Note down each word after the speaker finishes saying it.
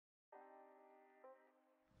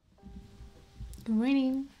Good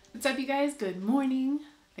morning. What's up, you guys? Good morning.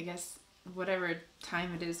 I guess whatever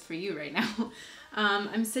time it is for you right now.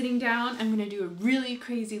 I'm sitting down. I'm going to do a really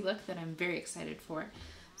crazy look that I'm very excited for.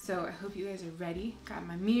 So I hope you guys are ready. Got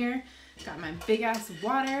my mirror, got my big ass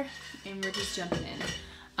water, and we're just jumping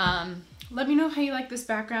in. Let me know how you like this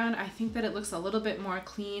background. I think that it looks a little bit more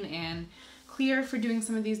clean and clear for doing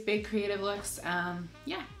some of these big creative looks.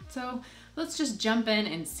 Yeah, so let's just jump in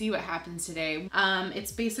and see what happens today.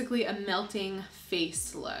 It's basically a melting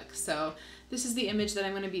face look. So this is the image that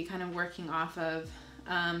I'm going to be kind of working off of.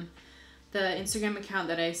 The Instagram account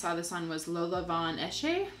that I saw this on was Lola Von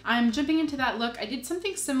Esche. I'm jumping into that look. I did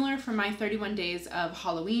something similar for my 31 days of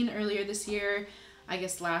Halloween earlier this year. I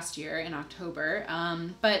guess last year in October,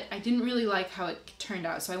 but I didn't really like how it turned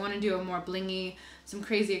out. So I want to do a more blingy, some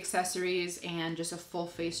crazy accessories, and just a full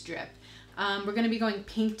face drip. We're going to be going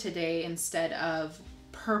pink today instead of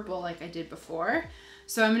purple like I did before.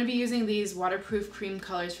 So I'm going to be using these waterproof cream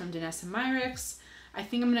colors from Danessa Myricks. I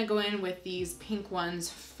think I'm going to go in with these pink ones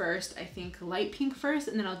first. I think light pink first,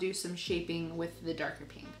 and then I'll do some shaping with the darker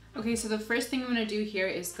pink. Okay, so the first thing I'm going to do here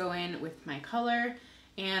is go in with my color.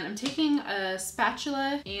 And I'm taking a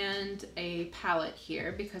spatula and a palette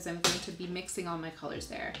here because I'm going to be mixing all my colors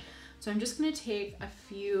there. So I'm just going to take a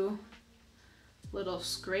few little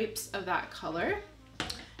scrapes of that color,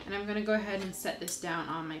 and I'm going to go ahead and set this down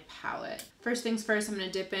on my palette. First things first, I'm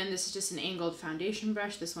going to dip in. This is just an angled foundation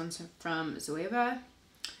brush. This one's from Zoeva.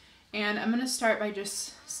 And I'm going to start by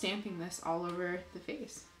just stamping this all over the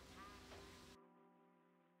face.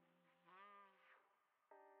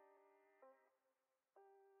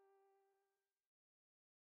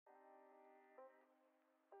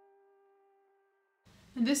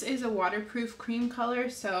 And this is a waterproof cream color,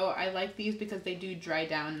 so I like these because they do dry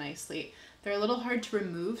down nicely. They're a little hard to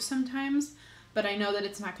remove sometimes, but I know that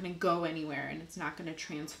it's not going to go anywhere and it's not going to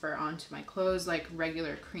transfer onto my clothes like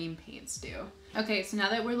regular cream paints do. Okay, so now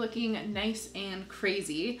that we're looking nice and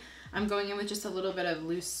crazy, I'm going in with just a little bit of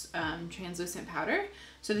loose translucent powder.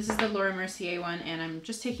 So this is the Laura Mercier one, and I'm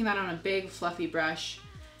just taking that on a big fluffy brush.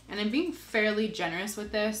 And I'm being fairly generous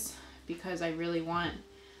with this because I really want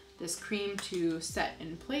this cream to set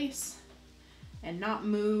in place and not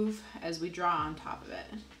move as we draw on top of it.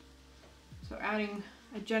 So adding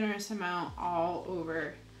a generous amount all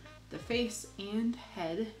over the face and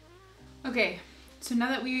head. Okay, so now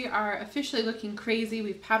that we are officially looking crazy,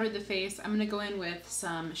 we've powdered the face, I'm gonna go in with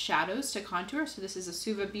some shadows to contour. So this is a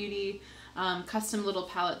Suva Beauty custom little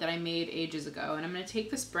palette that I made ages ago. And I'm gonna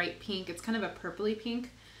take this bright pink, it's kind of a purpley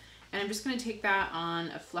pink, and I'm just gonna take that on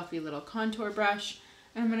a fluffy little contour brush.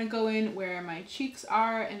 And I'm going to go in where my cheeks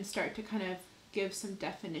are and start to kind of give some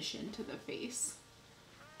definition to the face.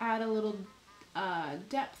 Add a little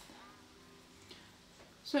depth.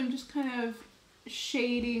 So I'm just kind of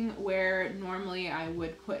shading where normally I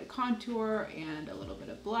would put contour and a little bit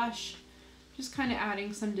of blush. Just kind of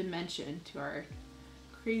adding some dimension to our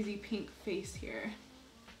crazy pink face here.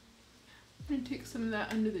 I'm going to take some of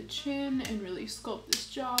that under the chin and really sculpt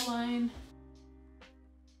this jawline.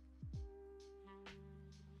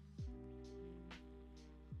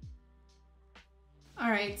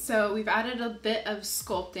 Alright, so we've added a bit of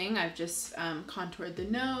sculpting. I've just contoured the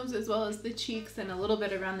nose as well as the cheeks and a little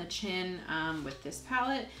bit around the chin with this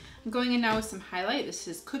palette. I'm going in now with some highlight. This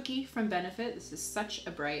is Cookie from Benefit. This is such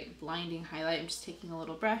a bright, blinding highlight. I'm just taking a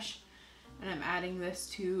little brush and I'm adding this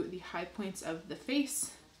to the high points of the face.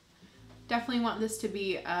 Definitely want this to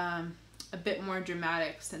be a bit more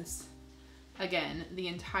dramatic since, again, the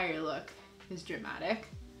entire look is dramatic.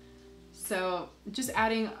 So just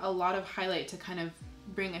adding a lot of highlight to kind of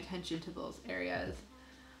bring attention to those areas.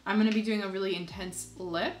 I'm going to be doing a really intense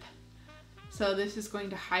lip. So this is going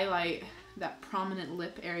to highlight that prominent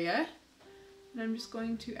lip area. And I'm just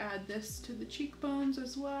going to add this to the cheekbones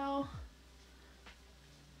as well.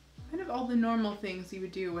 Kind of all the normal things you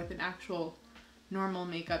would do with an actual normal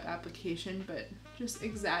makeup application, but just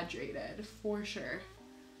exaggerated for sure.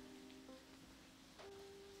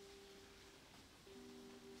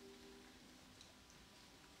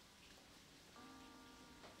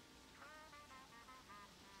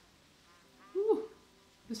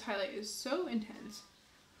 This highlight is so intense.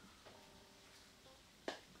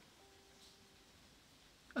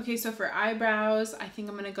 Okay, so for eyebrows, I think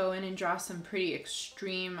I'm going to go in and draw some pretty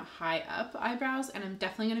extreme high up eyebrows, and I'm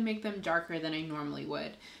definitely going to make them darker than I normally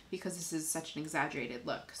would because this is such an exaggerated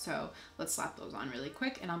look. So let's slap those on really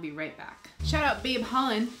quick and I'll be right back. Shout out Babe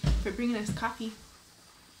Holland for bringing us coffee.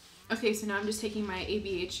 Okay, so now I'm just taking my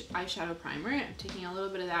ABH eyeshadow primer. I'm taking a little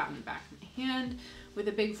bit of that on the back of my hand with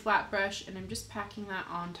a big flat brush, and I'm just packing that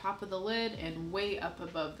on top of the lid and way up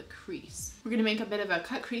above the crease. We're gonna make a bit of a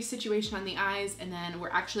cut crease situation on the eyes, and then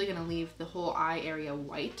we're actually gonna leave the whole eye area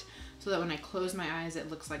white so that when I close my eyes, it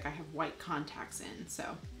looks like I have white contacts in.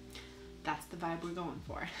 So that's the vibe we're going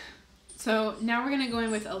for. So now we're gonna go in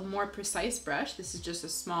with a more precise brush. This is just a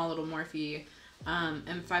small little Morphe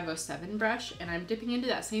M507 brush, and I'm dipping into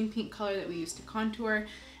that same pink color that we used to contour,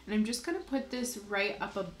 and I'm just gonna put this right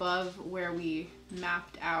up above where we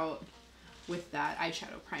mapped out with that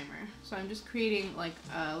eyeshadow primer. So I'm just creating like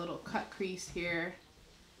a little cut crease here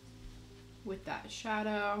with that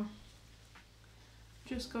shadow,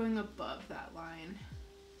 just going above that line.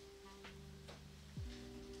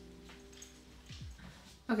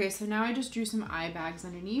 Okay, so now I just drew some eye bags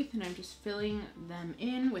underneath, and I'm just filling them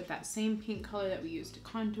in with that same pink color that we used to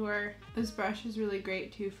contour. This brush is really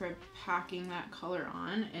great too for packing that color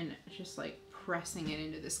on and just like pressing it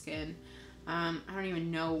into the skin. I don't even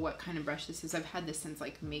know what kind of brush this is. I've had this since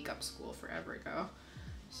like makeup school forever ago.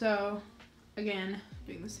 So again,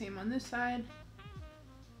 doing the same on this side.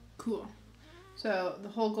 Cool. So the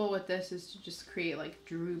whole goal with this is to just create like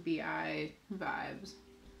droopy eye vibes.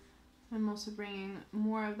 I'm also bringing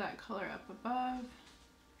more of that color up above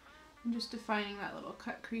and just defining that little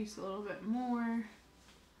cut crease a little bit more.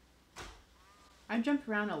 I jump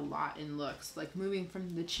around a lot in looks, like moving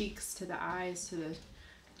from the cheeks to the eyes to the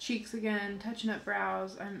cheeks again, touching up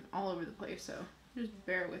brows. I'm all over the place, so just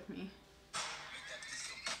bear with me.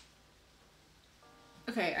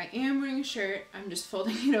 Okay, I am wearing a shirt. I'm just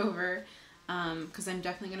folding it over because I'm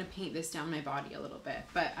definitely going to paint this down my body a little bit.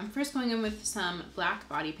 But I'm first going in with some black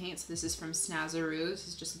body paint. So this is from Snazzaroo. This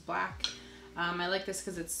is just black. I like this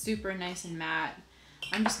because it's super nice and matte.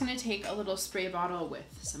 I'm just going to take a little spray bottle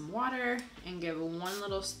with some water and give one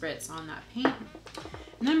little spritz on that paint.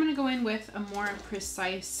 And then I'm going to go in with a more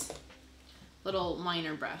precise little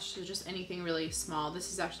liner brush. So just anything really small.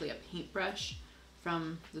 This is actually a paintbrush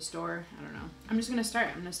from the store. I don't know. I'm just going to start.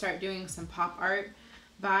 I'm going to start doing some pop art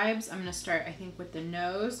vibes. I'm going to start, I think, with the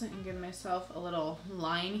nose and give myself a little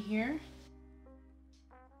line here.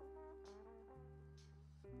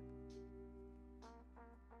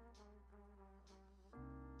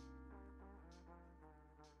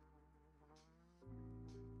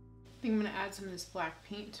 I think I'm going to add some of this black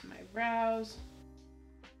paint to my brows.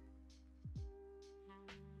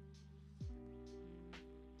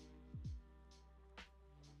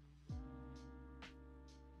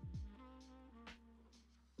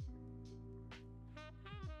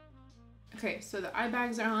 Okay, so the eye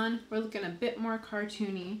bags are on. We're looking a bit more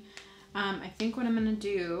cartoony. I think what I'm gonna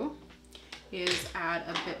do is add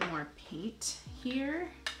a bit more paint here.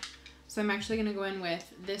 So I'm actually gonna go in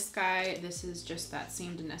with this guy. This is just that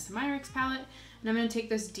same Danessa Myricks palette. And I'm gonna take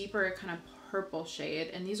this deeper kind of purple shade.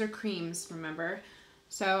 And these are creams, remember?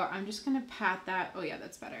 So I'm just gonna pat that. Oh yeah,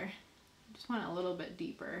 that's better. I just want it a little bit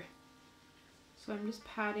deeper. So I'm just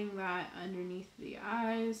patting that underneath the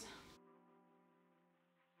eyes.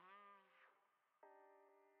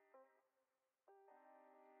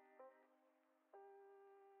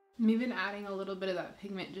 I'm even adding a little bit of that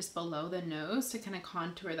pigment just below the nose to kind of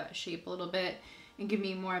contour that shape a little bit and give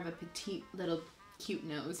me more of a petite little cute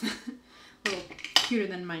nose. A little cuter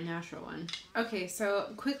than my natural one. Okay,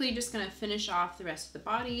 so quickly just gonna finish off the rest of the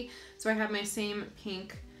body. So I have my same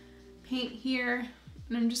pink paint here,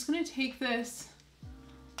 and I'm just gonna take this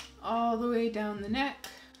all the way down the neck.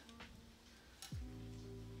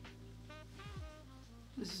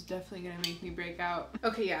 This is definitely gonna make me break out.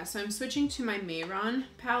 Okay, yeah, so I'm switching to my Mayron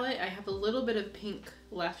palette. I have a little bit of pink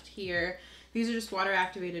left here. These are just water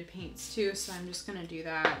activated paints too, so I'm just gonna do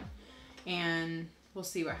that and we'll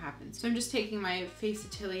see what happens. So I'm just taking my Face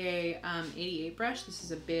Atelier 88 brush. This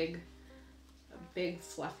is a big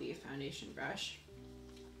fluffy foundation brush.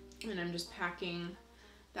 And I'm just packing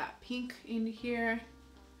that pink into here.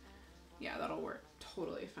 Yeah, that'll work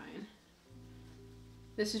totally fine.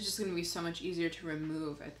 This is just going to be so much easier to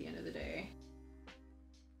remove at the end of the day.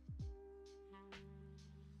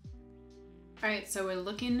 Alright, so we're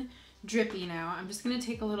looking drippy now. I'm just going to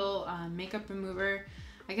take a little makeup remover,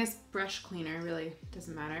 I guess brush cleaner, really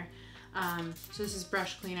doesn't matter. So this is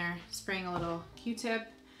brush cleaner, spraying a little Q-tip,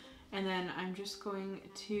 and then I'm just going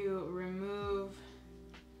to remove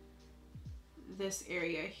this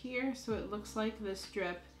area here so it looks like this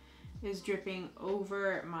drip is dripping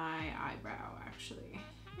over my eyebrow actually.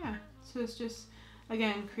 Yeah, so it's just,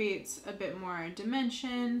 again, creates a bit more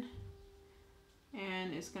dimension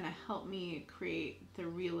and it's gonna help me create the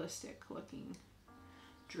realistic looking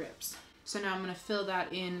drips. So now I'm gonna fill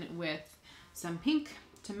that in with some pink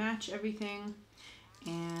to match everything,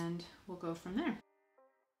 and we'll go from there.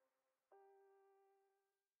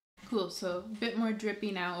 Cool, so a bit more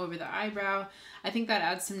drippy now over the eyebrow. I think that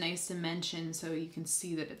adds some nice dimension so you can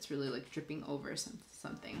see that it's really like dripping over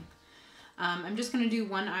something. I'm just gonna do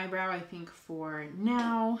one eyebrow, I think, for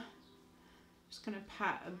now. Just gonna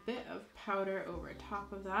pat a bit of powder over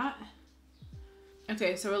top of that.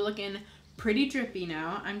 Okay, so we're looking pretty drippy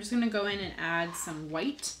now. I'm just gonna go in and add some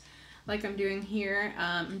white like I'm doing here.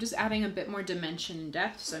 I'm just adding a bit more dimension and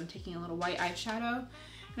depth, so I'm taking a little white eyeshadow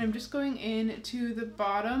and I'm just going in to the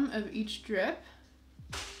bottom of each drip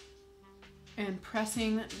and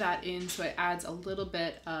pressing that in so it adds a little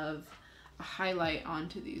bit of a highlight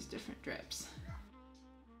onto these different drips.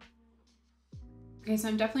 Okay, so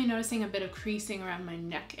I'm definitely noticing a bit of creasing around my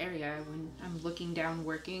neck area when I'm looking down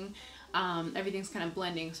working. Everything's kind of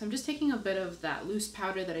blending. So I'm just taking a bit of that loose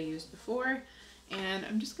powder that I used before, and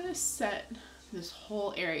I'm just gonna set this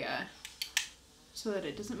whole area so that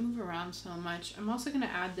it doesn't move around so much. I'm also gonna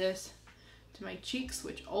add this to my cheeks,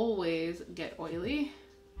 which always get oily,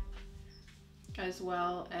 as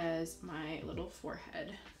well as my little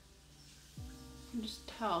forehead. You can just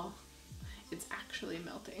tell it's actually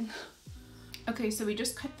melting. Okay, so we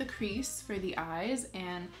just cut the crease for the eyes,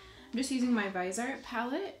 and I'm just using my Visor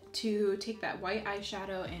palette to take that white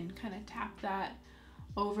eyeshadow and kind of tap that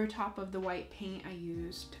over top of the white paint I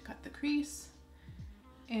used to cut the crease.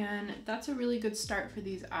 And that's a really good start for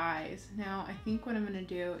these eyes. Now I think what I'm gonna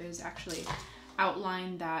do is actually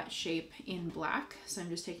outline that shape in black. So I'm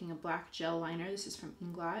just taking a black gel liner. This is from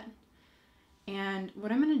Inglot. And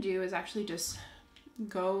what I'm gonna do is actually just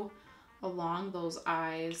go along those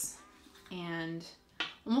eyes and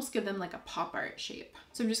almost give them like a pop art shape.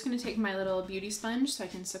 So I'm just gonna take my little beauty sponge so I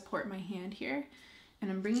can support my hand here, and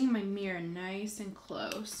I'm bringing my mirror nice and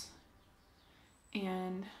close,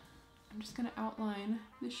 and I'm just gonna outline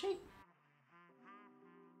the shape.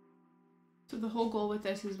 So the whole goal with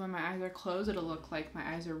this is when my eyes are closed, it'll look like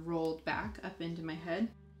my eyes are rolled back up into my head.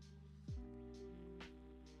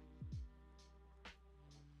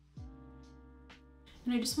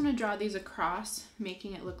 And I just want to draw these across,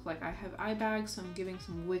 making it look like I have eye bags, so I'm giving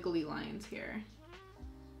some wiggly lines here.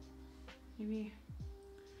 Maybe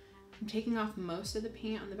I'm taking off most of the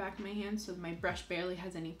paint on the back of my hand, so my brush barely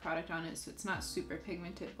has any product on it, so it's not super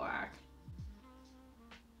pigmented black.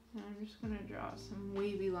 And I'm just going to draw some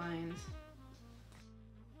wavy lines.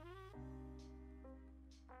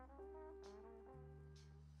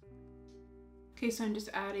 Okay, so I'm just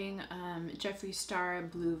adding Jeffree Star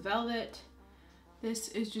Blue Velvet. This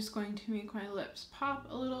is just going to make my lips pop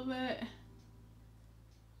a little bit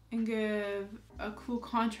and give a cool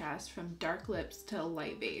contrast from dark lips to a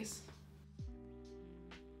light base.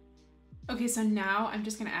 Okay, so now I'm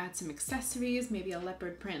just gonna add some accessories, maybe a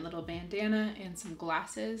leopard print little bandana and some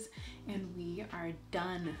glasses, and we are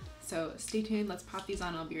done. So stay tuned, let's pop these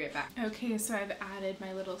on, I'll be right back. Okay, so I've added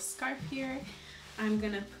my little scarf here. I'm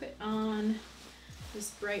gonna put on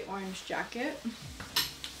this bright orange jacket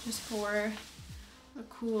just for a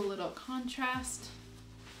cool little contrast,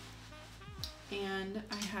 and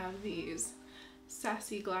I have these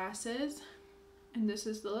sassy glasses, and this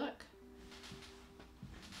is the look.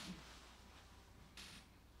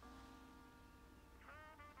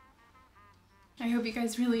 I hope you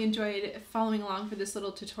guys really enjoyed following along for this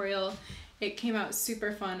little tutorial. It came out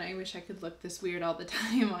super fun. I wish I could look this weird all the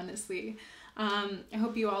time, honestly. I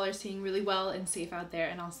hope you all are staying really well and safe out there,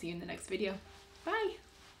 and I'll see you in the next video. Bye!